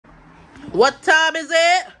What time is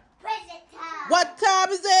it? Present time. What time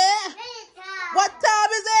is it? Present time. What time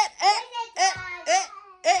is it?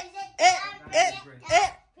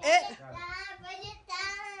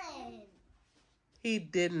 He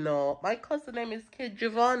did not. My cousin name is Kid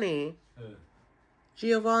Giovanni. Who?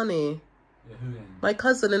 Giovanni. Yeah, who then? My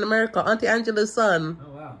cousin in America, Auntie Angela's son. Oh,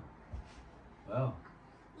 wow. Well.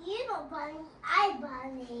 You don't bunny, I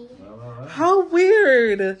bunny. Well. How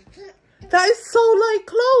weird. That is so like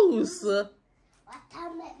close. What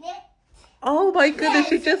time is it? Oh my goodness,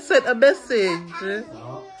 she just sent a message.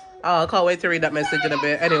 Oh, I can't wait to read that message in a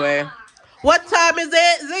bit. Anyway. What time is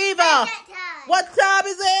it, Ziva? What time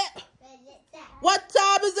is it? What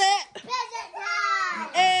time is it? Present time.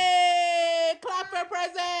 Hey, clap for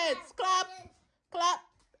presents. Clap. Clap.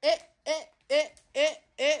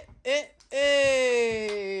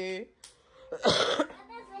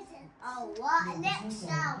 Oh, what?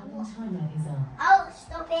 Alexa. Oh,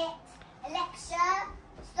 stop it. Alexa,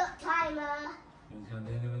 stop timer. You gonna do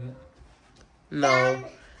anything with it? No.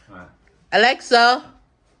 Right. Alexa,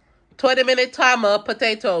 20-minute timer,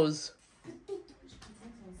 potatoes.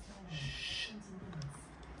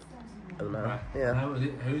 Right. Yeah.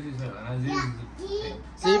 Who's his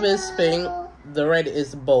Ziva is pink. The red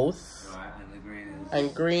is both. Right, and the green is...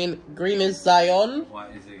 And green is Zion.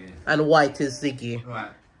 White is Ziggy. And white is Ziggy.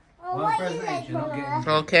 Right. Oh, One present each, you're not getting...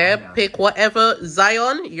 Okay, pick whatever.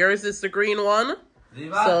 Zion, yours is the green one.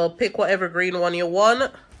 Ziva. So pick whatever green one you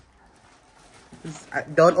want.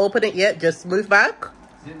 Don't open it yet, just move back.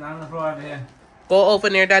 Sit down on the floor over here. Go over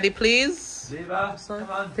near daddy, please. Ziva, So, come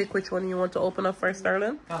on. pick which one you want to open up first,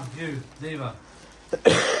 darling. Come, you, Ziva. I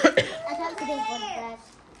can't do this one first.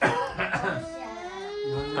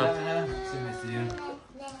 You want to do that here? Sit next to you.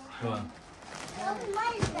 Go on.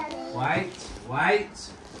 White.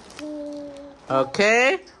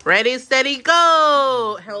 Okay, ready, steady,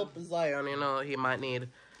 go. Help Zion, you know, he might need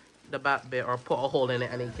the back bit or put a hole in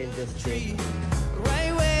it and he can just dig.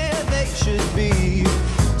 Right where they should be.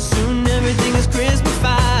 Soon everything is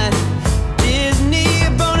crispified. Disney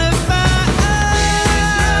bona fide.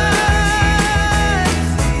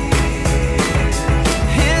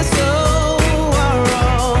 And so are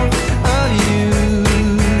all of you.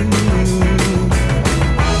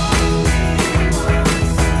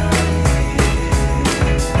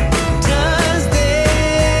 Does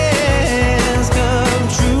this come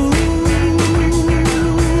true?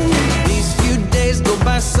 These few days go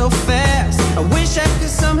by so fast. I wish I could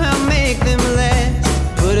somehow make them last.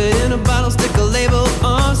 Put it in a bottle, stick a label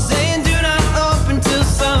on, saying do not open till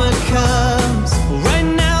summer comes. Right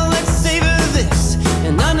now, let's savor this,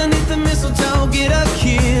 and underneath the mistletoe, get a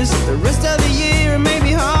kiss. The rest of the year may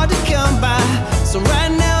be hard to come by, so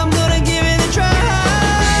right now I'm gonna give it a try.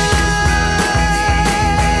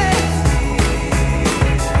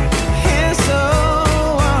 And so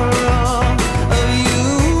are all of you.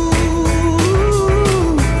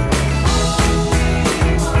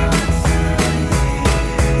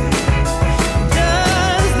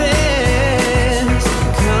 Does this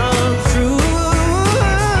come true?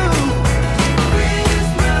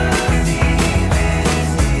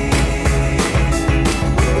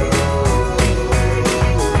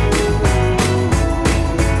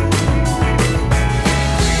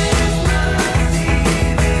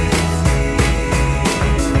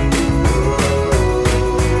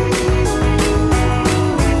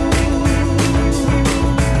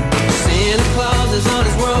 Santa Claus is on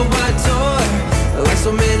his worldwide tour, like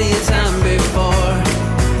so many a time before.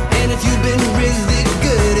 And if you've been really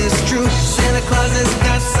good, it's true, Santa Claus has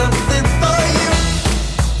got something for you.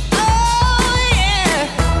 Oh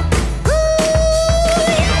yeah,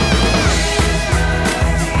 ooh yeah.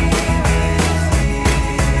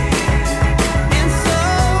 And so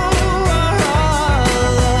are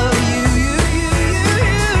all of you,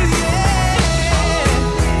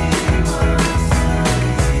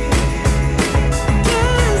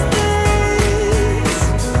 Does this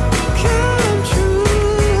come true?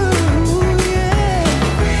 Yeah.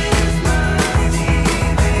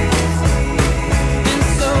 And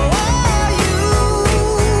so are you.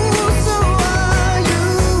 So are you.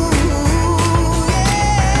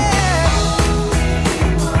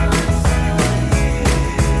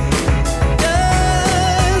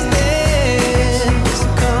 Does this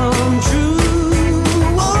come true?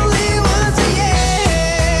 Only once a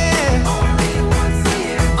year.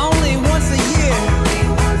 Only once a year.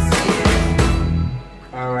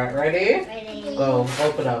 All right, ready? Ready. Go,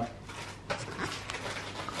 open up.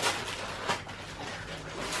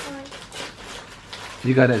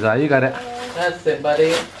 You got it, Zai. You got it. That's it,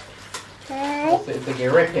 buddy. That's it,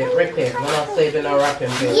 Ziggy. Rip it. We're not saving our wrapping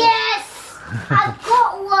paper. Yes! I've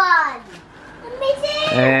got one!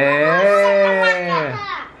 Hey.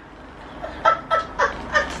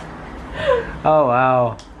 Oh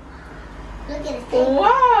wow. Look at his teeth.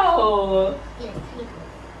 Wow. Look at his teeth.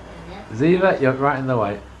 Ziva, you're right in the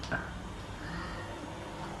way.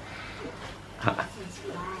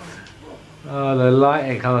 Oh, the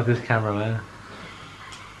lighting coming off this camera, man.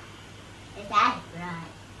 Is that right?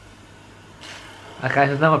 Okay,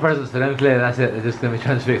 there's no more presents for them, clear, that's it. They're just going to be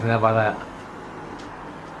transfixed now by that.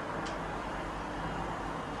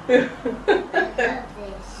 I love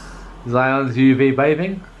this. Zion's UV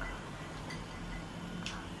bathing.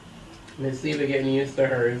 Miss Eva getting used to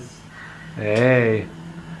hers. Hey.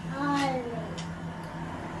 Oh.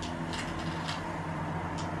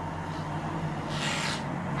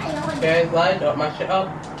 Okay, Zai, don't mash it up.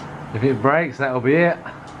 If it breaks, that'll be it.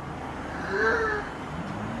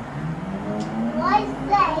 Why is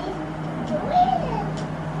that?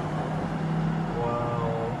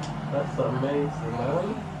 Wow, that's amazing, man.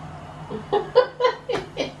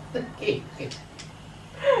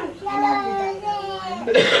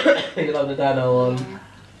 You love the dino one.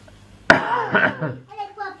 I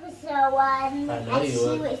like Papa So one. I know And you she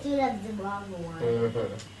would. still loves the wrong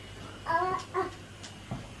one.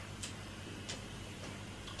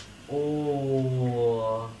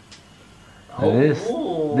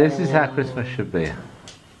 Oh. This is how Christmas should be.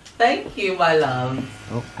 Thank you, my love.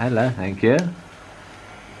 Oh, hello, thank you.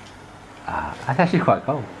 Ah, that's actually quite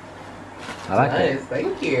cool. I like Nice, it.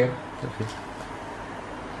 thank you.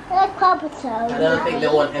 I like Papa So. I don't think they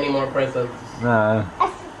want any more presents. No.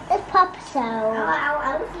 It's Papa So.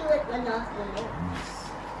 I will see what the last one is.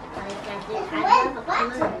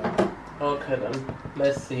 Okay then,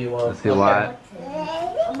 let's see what. Let's see why. Let's see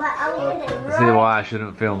Right. why I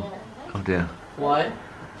shouldn't film. Oh dear. Why?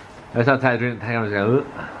 Every time I take a drink, the camera's go.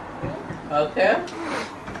 Okay.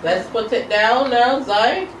 Let's put it down now,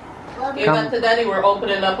 Zai. Give Come. that to Daddy. We're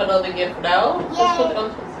opening up another gift now. Just put it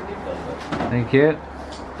on Thank you.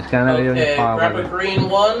 It's going over Okay, your pile. grab a green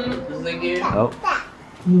one, Ziggy. Oh,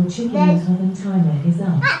 Your chicken oven timer is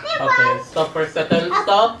up. Okay, stop for a second.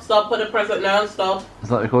 Stop, put a present now, stop. it's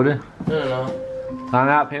not recorded. No. Time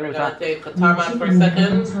out, We're people. gonna take a Your time out for a chicken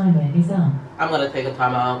oven second. timer is up. I'm gonna take a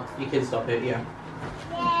time out. You can stop it, yeah.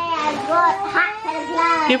 I've got hats and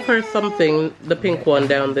gloves. Give her something, the pink one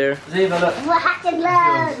down there. Ziva, look. I've got hats and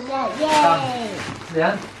gloves. Yay.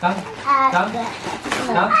 Yeah, come. Come.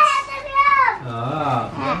 Come. Hats and gloves. Ah.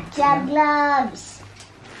 Hats and gloves.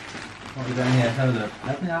 What we doing here? Have a look.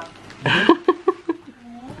 Open it up.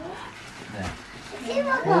 See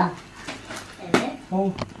what I got?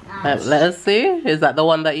 Oh. Let us see. Is that the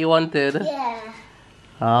one that you wanted? Yeah.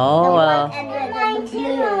 Oh, well. And red and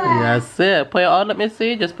blue. That's it. Put it on, let me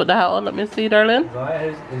see. Just put the hat on, let me see, darling.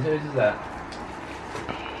 Right, who's that?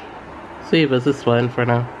 See if it's this one for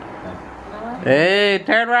now. Hey,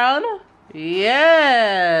 turn around.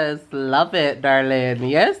 Yes. Love it, darling.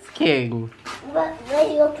 Yes, King.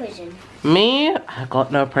 Where's your prison? Me? I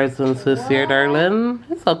got no presents this year, darling.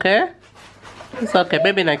 It's okay. It's okay.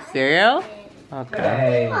 Maybe next year, yeah? Okay.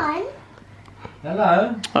 Hey. One.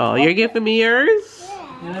 Hello. Oh, you're giving me yours?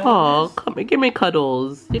 You know Oh, what come here. Give me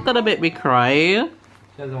cuddles. You're gonna make me cry. She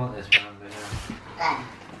doesn't want this one.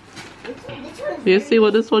 But, You see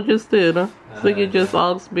what this one just did? So you just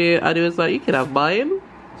asked me, and he was like, you can have mine.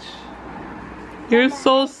 You're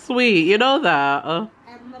so sweet. You know that? Mama,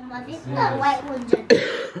 this is the white ones are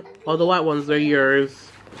Oh, the white ones are yours.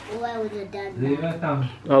 the white ones are done. Ziva, come.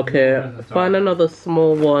 Okay, find another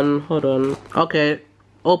small one. Hold on. Okay,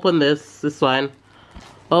 open this. This one.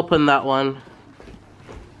 Open that one.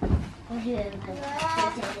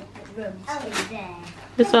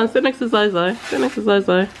 This one. Sit next to Zai. Sit next to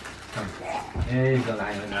Zai. Yeah, he's got the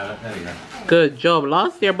hang of it now. There we go. Good job.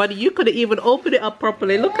 Last year, buddy, you couldn't even open it up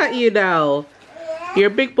properly. Look at you now. You're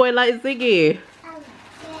a big boy like Ziggy.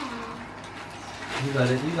 You got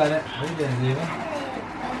it. You got it. What are you doing, Ziva?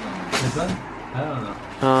 This one? I don't know.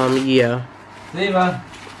 Yeah. Ziva,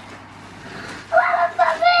 Mama,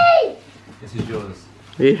 puppy! this is yours.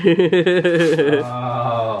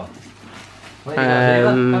 Oh. What you got, Ziva?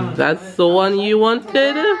 Come on. That's the one you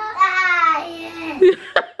wanted? Ah, yes.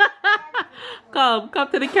 Come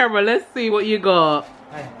to the camera. Let's see what you got.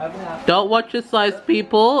 Hey, open it up. Don't watch your size,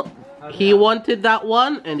 people. He wanted that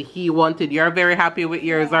one, and he wanted. You're very happy with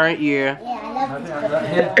yours, aren't you? Yeah, I love Open this it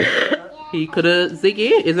puppy. up. Here. He could have,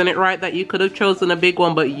 Ziggy, isn't it right that you could have chosen a big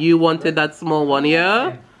one, but you wanted that small one,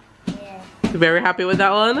 yeah? Yeah. You very happy with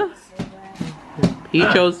that one? He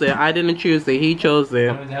chose it. I didn't choose it. He chose it.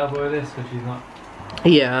 I'm going to help her with this because she's not.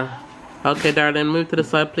 Yeah. Okay, darling, move to the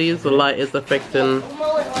side, please. The light is affecting.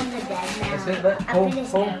 More ones are done now. That's it, look. I Pull,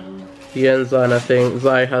 finished pull. them. Ian's on, I think.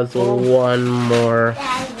 Zai has one more.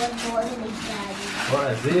 Daddy was more than his daddy. What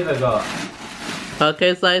has Ziva got?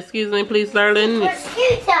 Okay, Zai, excuse me, please, darling. A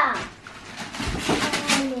scooter.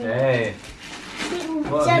 Hey.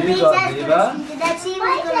 What So have you please got, ask for a Ziva? scooter. That's even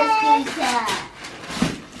got a scooter.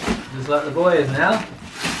 Just like the boys now.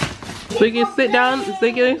 Ziggy, sit down.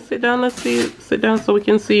 Ziggy, sit down. Let's see. Sit down so we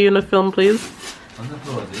can see you in the film, please. On the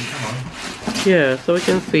floor, Zee, come on. Yeah, so we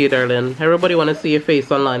can see you, darling. Everybody want to see your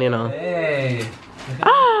face online, you know. Hey.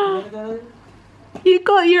 Ah! You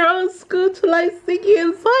got your own scooter like Ziggy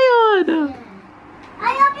and Zion.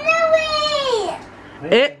 I got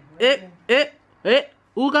Bluey.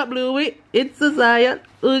 Who got Bluey? It's a Zion.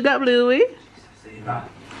 Who got Bluey? Ziva.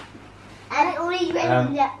 And always She's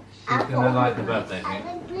gonna like the birthday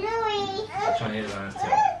thing. Bluey. I'm trying to hit it on us too.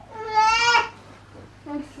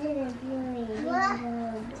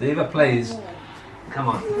 Ziva, please. Come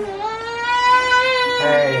on.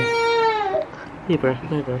 Hey. Neighbor.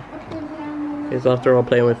 He's after all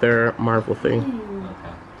playing with their Marvel thing.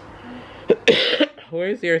 Okay.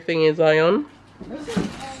 Where's your thingy, Zion?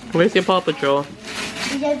 Where's your Paw Patrol?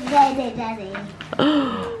 Daddy.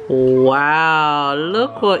 Wow,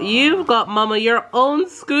 look what you've got, Mama, your own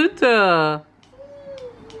scooter. That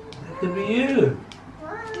could be you.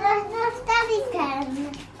 That's Daddy's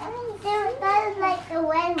pen. That is like the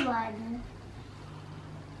red one.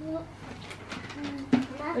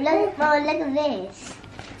 Look at this.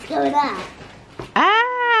 Look at that.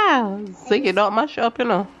 Ah, Ziggy, don't mash up, you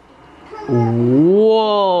know.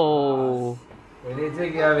 Whoa. We need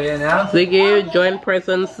Ziggy over here now. Ziggy, join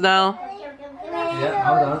presents now. Yeah,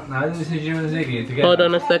 hold on. Now this is you and Ziggy together. Hold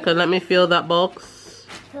on a second, let me feel that box.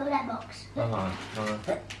 Fill that box. Hold on.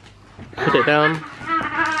 Put it down.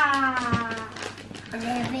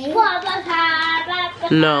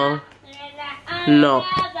 No. No.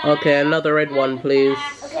 Okay, another red one, please.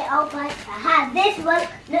 Okay, I'll buy this one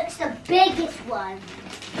looks the biggest one.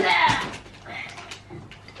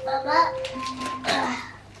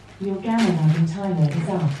 Your Gammon timer is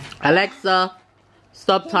off. Alexa,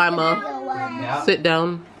 stop timer. Yeah. Sit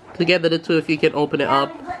down. Together the two, if you can open it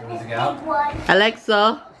up. Where's it go?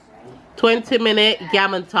 Alexa, 20-minute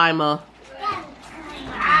gammon timer.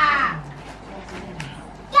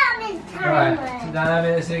 Alright, sit down a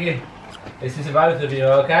minute, Ziggy. This is both of you,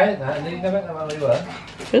 okay? Now, you go back to where you were.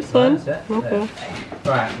 This one? That's it. Okay.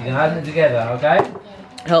 Right, you can open it together, okay?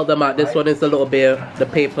 Help them out. This one is a little bit, the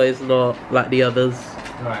paper is not like the others.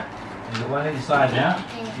 Right. You got one each side now.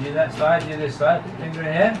 You that side, you this side. Put your finger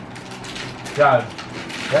in here. Go.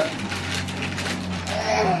 Yep.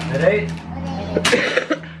 Ready?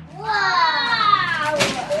 Wow!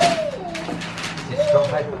 It's strong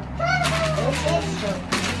paper.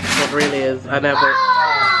 It really is. I never.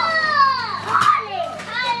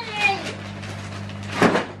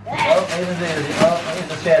 Oh, even there. Oh,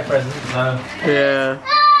 it's a share present, so. Yeah.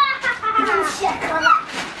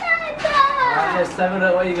 Let's have a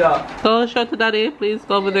look what you got. Go show to Daddy, please.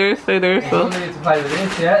 Go over there. Stay there. You So. need to play with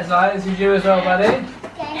this, yeah? So this is you as well, buddy.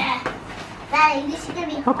 Daddy, this is gonna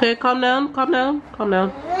be Okay, calm down. Calm down. Calm down.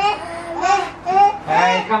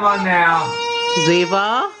 Hey, come on now.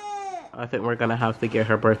 Ziva, I think we're gonna have to get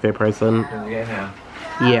her birthday present. Can we get it now?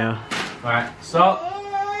 Yeah. Right, stop.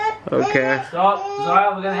 Okay. Stop.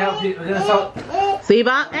 Zaya, we're gonna help you. We're gonna stop.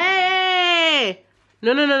 Ziva, hey!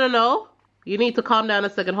 No. You need to calm down a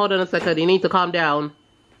second. Hold on a second. You need to calm down.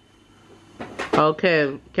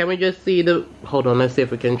 Okay. Can we just see the... Hold on. Let's see if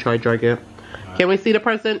we can try drag it. Can we see the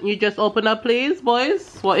present you just opened up, please,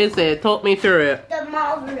 boys? What is it? Talk me through it. the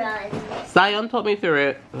marvelous. Zion, talk me through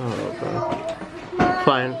it. Oh, okay.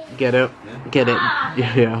 Fine. Get it. Get it.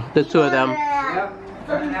 Yeah. The two of them. Yep.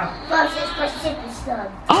 Now. Versus Pacific Sun.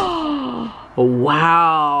 Oh,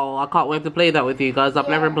 wow. I can't wait to play that with you guys. I've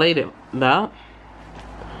never played it. That.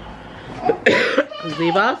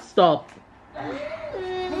 Ziva, stop.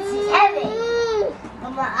 This is heavy.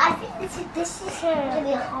 Mama, I think this is gonna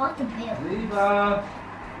be hard to build. Ziva.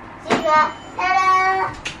 Ziva,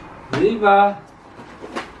 ta-da! Ziva.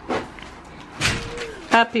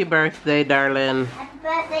 Happy birthday, darling. Happy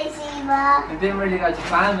birthday, Ziva. It didn't really go to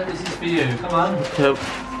plan, but this is for you. Come on. Yep.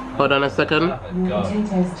 Hold on a second. Your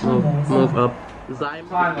potatoes Move, timer is move off. up. Zion.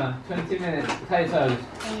 Timer, 20 minutes. Potatoes.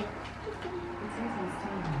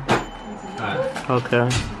 Right. Okay.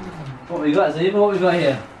 What we got, Ziva? What we got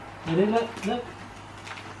here? Ready? Look.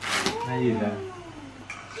 There you go.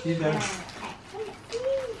 You go.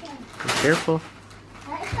 Be careful.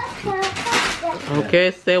 Okay,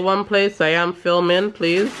 stay one place. I am filming,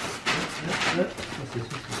 please. Look. What's this?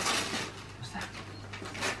 What's that?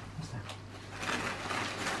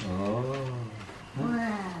 Oh.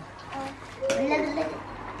 Wow.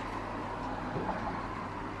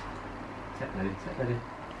 Set ready, set ready.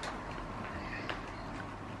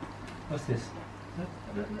 What's this? Look.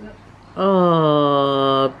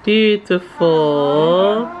 Oh,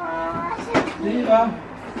 beautiful. Ziva.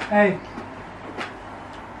 Hey.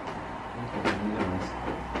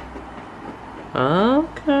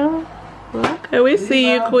 Okay. Okay, we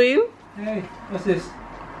see you, Queen. Hey, what's this?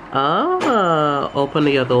 Ah, open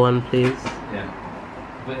the other one, please. Yeah.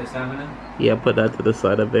 Put the salmon in. Yeah, put that to the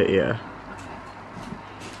side a bit, yeah.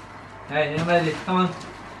 Hey, you ready? Come on.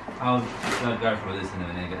 I'll go for this and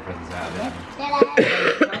then get the presents out of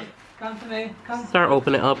it. Come to me. Come. Start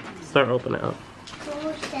opening it up. Start opening it up.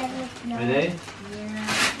 4, 7, 9. Ready?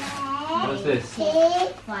 Yeah. What's this?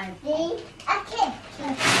 6, 5, 3. Okay.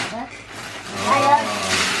 Oh,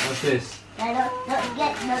 what's this?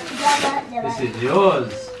 This is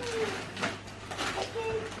yours.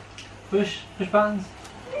 Push buttons.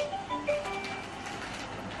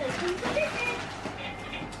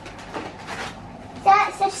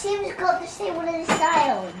 So Sim's got the same one as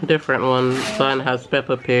Zion. Different one. Zion has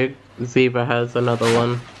Peppa Pig. Ziva has another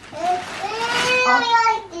one.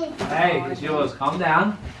 Hey, it's yours. Calm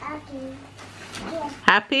down.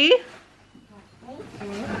 Happy?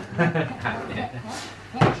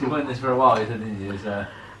 She wanted this for a while, didn't you? So.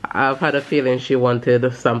 I've had a feeling she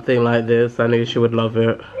wanted something like this. I knew she would love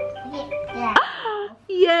it. Yeah.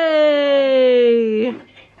 Yay!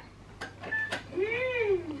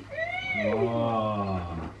 Oh.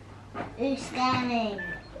 Who's scanning?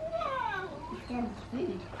 Scanning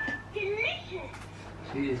food.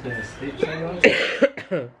 She is going to sleep so much.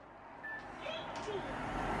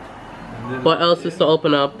 What else is to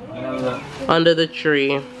open up? Under the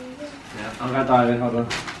tree. Yeah, I'm going to dive in. Hold on.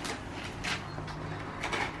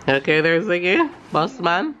 Okay, there's Ziggy. Boss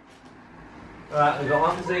man. Right, we've got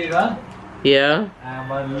one for Ziva. Yeah. And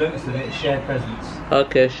one looks at it, shared presents.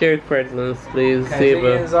 Okay, shared presents, please. Okay,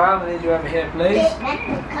 Ziva and Ziva. Zion, I need you over here, please.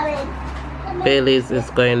 Bailey's is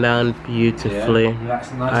going down beautifully. Yeah,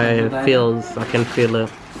 that's a nice I can feel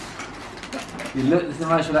it. You look, it's the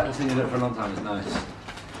most relaxing thing you look for a long time, it's nice.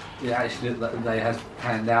 It actually looks like the day has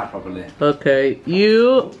panned out properly. Okay,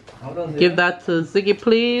 you Hold on, give that to Ziggy,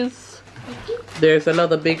 please. There's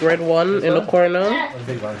another big red one in the corner. A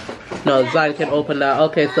big one. No, Zion can open that.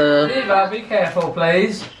 Okay, so Ziva, be careful,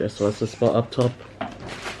 please. just wants the spot up top.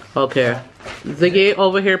 Okay, Ziggy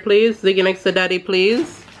over here, please. Ziggy next to Daddy,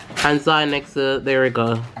 please. And Zion next to. There we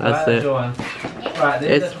go. That's it. Right,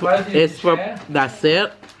 It's for. That's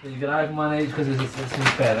it. You can open one each because it's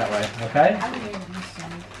fair that way, okay?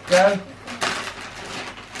 Go.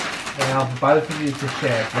 Now, both of you to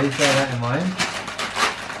share. Please bear that in mind.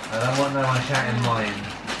 I don't want no one shouting mine.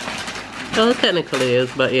 Well, it technically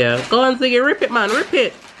is, but yeah. Go on, Ziggy. Rip it, man. Rip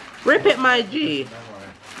it. Rip it, my G. Don't worry.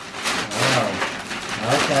 Oh.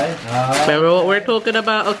 Okay. Remember what we're talking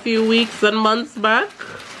about a few weeks and months back?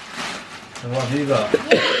 So what have you got?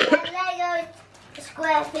 Lego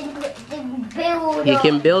square thing to build. You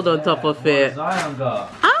can build on top of What it. has Zion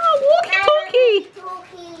got? Ah, walkie-talkie.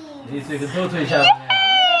 You two can talk to each other now.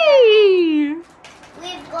 Hey.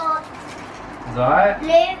 We've got Is that right?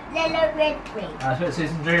 blue, yellow, red, green. I should see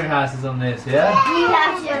some dream houses on this, yeah? You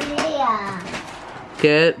have some here.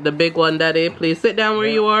 Get the big one, Daddy. Please sit down where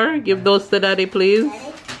you are. Give those to Daddy, please.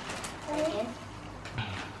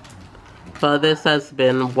 Well, this has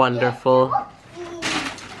been wonderful.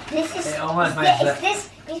 This is It almost makes if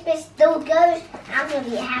this bit still goes, I'm gonna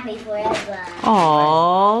be happy forever.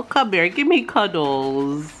 Oh, come here. Give me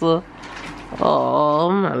cuddles. Oh,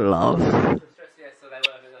 my love.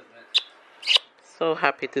 So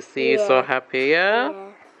happy to see you. So happy, yeah?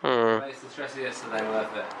 Makes the stress yesterday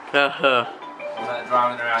worth it. Uh-huh. All that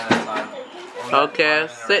driving around that time. All that Okay,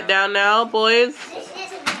 driving sit around. down now, boys. This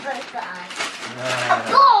isn't the boat for us. A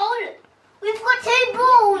ball? We've got 2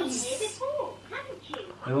 balls.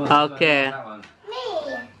 Who wants to Okay. that one? Me.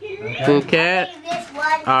 Okay. Okay. This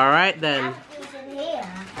one. Alright then. Apples in here.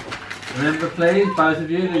 Remember, please, both of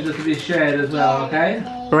you, these are to be shared as well, okay?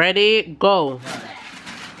 Ready? Go.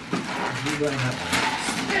 You got that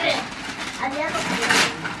And the other one.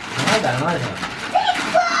 I don't either. big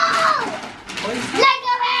ball! What is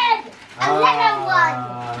Lego head! A Lego one!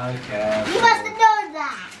 Okay. You must have known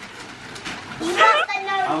that. You must have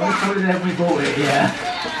known I was that. probably there when we bought it, yeah.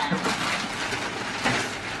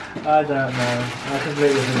 I don't know. I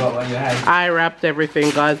completely forgot what you had. I wrapped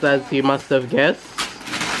everything, guys, as you must have guessed.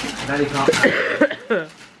 Daddy can't.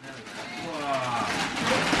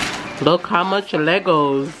 Look how much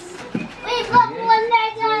Legos. We've got more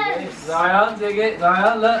Legos. Zion, dig it.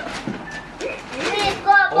 Zion, look. We've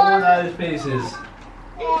got All more. those pieces.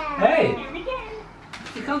 Yeah. Hey!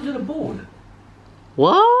 It comes with a board.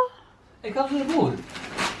 What? It comes with a board.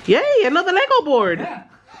 Yay, another Lego board. Yeah.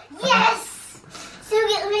 Yes! So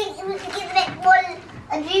we can make one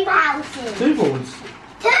a dream houses. 2 boards.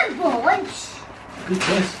 2 boards. Good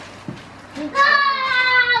choice. No!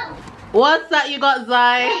 What's that you got,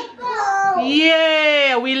 Zai? Rainbow.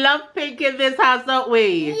 Yeah, we love pink in this house, don't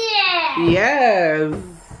we? Yeah. Yes.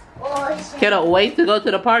 Awesome. Cannot wait to go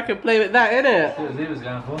to the park and play with that, innit? See what Ziva's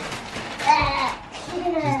going for.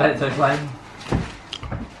 She's about to climb.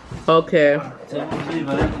 Okay.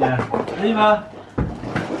 Ziva, yeah. Ziva.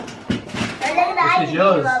 This is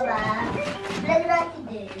yours.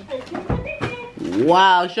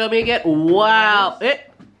 Wow, show me again. Wow. Hey.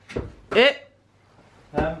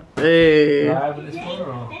 Climb with this one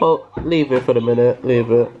or? Oh, leave it for the minute.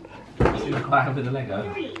 Leave it. So you climb with the Lego.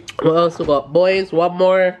 What else we got? Boys, one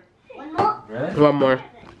more. One more. Really? One more.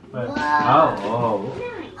 Where? Oh. Oh.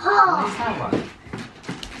 What's that one?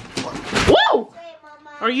 Whoa!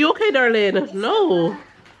 Are you okay, darling? No.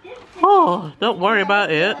 Oh, don't worry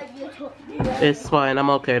about it. It's fine. I'm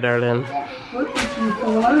okay, darling. What did you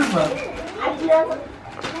fall over?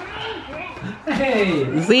 Hey!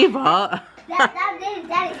 Ziva. That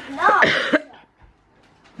is not.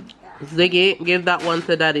 Ziggy, give that one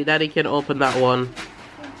to Daddy. Daddy can open that one.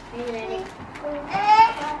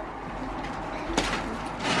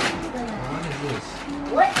 What is this?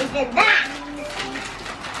 What is in that?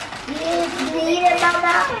 You need it,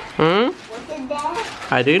 Mama? Hmm? What's in there?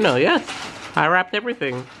 I do know, yes. I wrapped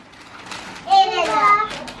everything. In it.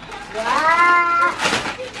 Wow.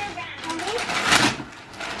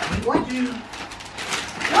 What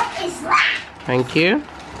is that? Thank you.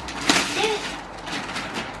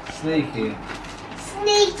 Sneaky.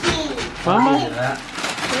 Sneaky. Mama. Look at that.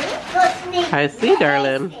 Got sneaky. I see,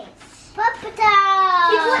 darling.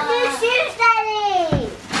 Puppeteer. You got new shoes,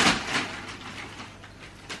 Daddy.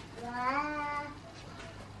 Wow.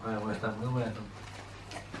 Where's that? We'll wear them.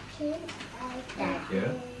 Thank you.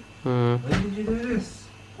 Hmm. When did you do this?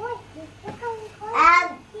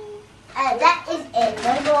 That is it.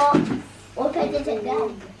 No more. We'll put it in there.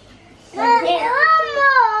 He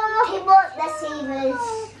bought the Stevens.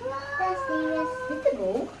 Is the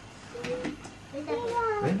ball?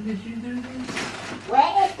 When did you do this?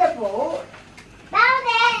 Where is the ball? Down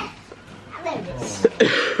there. There it is.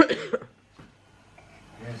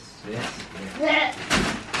 Yes.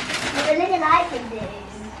 But look at I can do.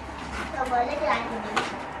 Come on, look at I can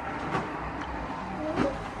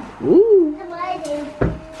do. Ooh. Look what I do.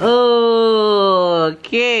 Oh,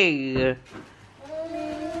 king.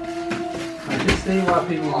 I just see why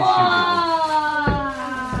people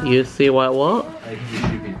can You see what? shoot people. They can just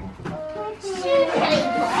shoot people.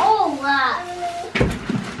 Oh, wow.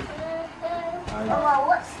 Oh,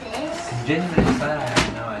 what's this? Genuinely say I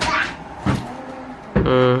have no idea.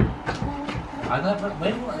 I don't know,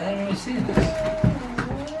 when have you seen this?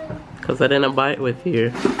 Because I didn't buy it with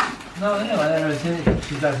you. No, I know, I've never seen it.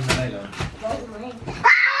 She's opened the Lego.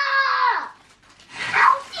 Ah!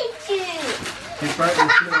 How did you? She broke the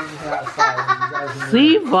ceilings outside and she's opened the Ziva?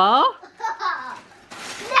 Lego!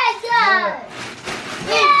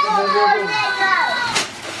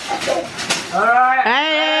 Alright!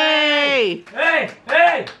 Hey!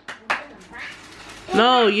 Hey!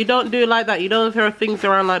 No, you don't do it like that. You don't throw things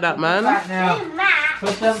around like that, man. Back now.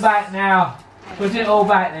 Put them back now. Put it all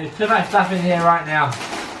back. There's too much stuff in here right now.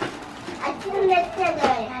 I didn't let them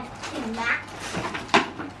have two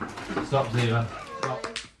maps. Stop, Ziva. Stop.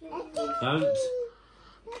 Don't.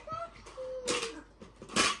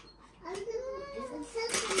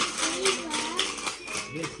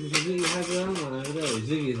 Yes, Ziggy has her own one over there.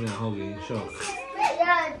 Ziggy's now holding it short.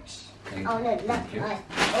 Oh, no, that's nice.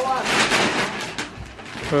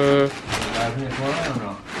 Open it for her or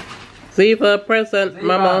not? Ziva, present, Ziva.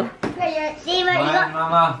 Mama. Steven, you Right, got...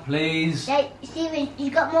 Mama, please. Steven, you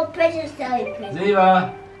got more presents to open.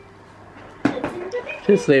 Ziva.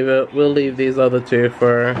 Just leave it. We'll leave these other two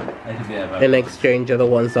for It'll be over. in exchange of the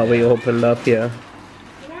ones that we opened up here.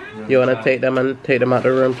 You want to take them and take them out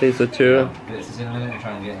the room, please, or two? This is in a minute,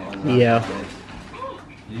 try and get it. Yeah.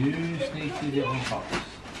 You sneaky little fox.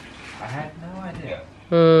 I had no idea.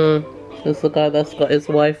 This is the guy that's got his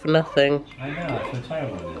wife nothing. I know, I feel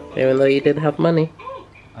terrible. Even though you did have money.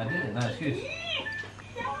 I did, no excuse.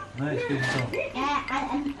 No excuse at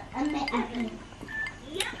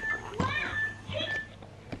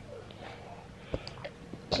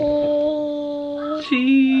all.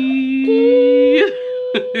 Cheese.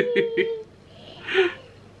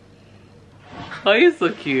 Oh, he's so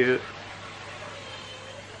cute.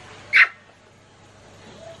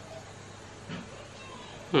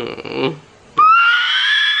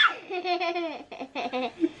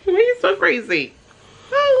 He's so crazy.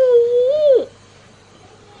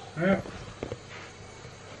 Yeah.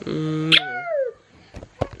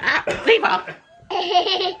 Ah, Ziva!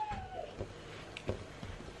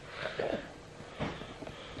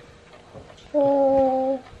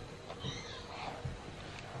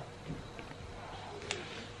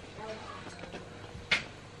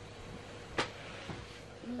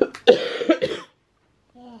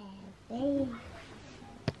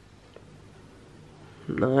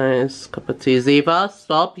 Nice cup of tea, Ziva.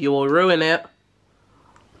 Stop, you will ruin it.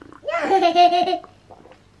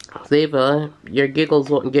 Ziva, your giggles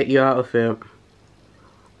won't get you out of it.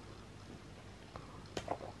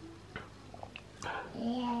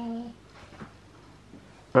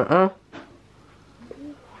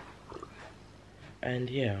 And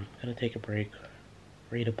yeah, I'm gonna take a break,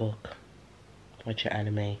 read a book, watch an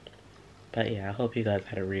anime. But yeah, I hope you guys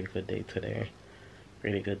had a really good day today.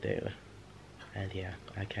 Really good day. And yeah,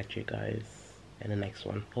 I'll catch you guys in the next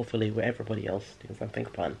one. Hopefully with everybody else doing something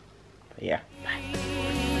fun. But yeah,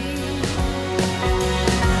 bye.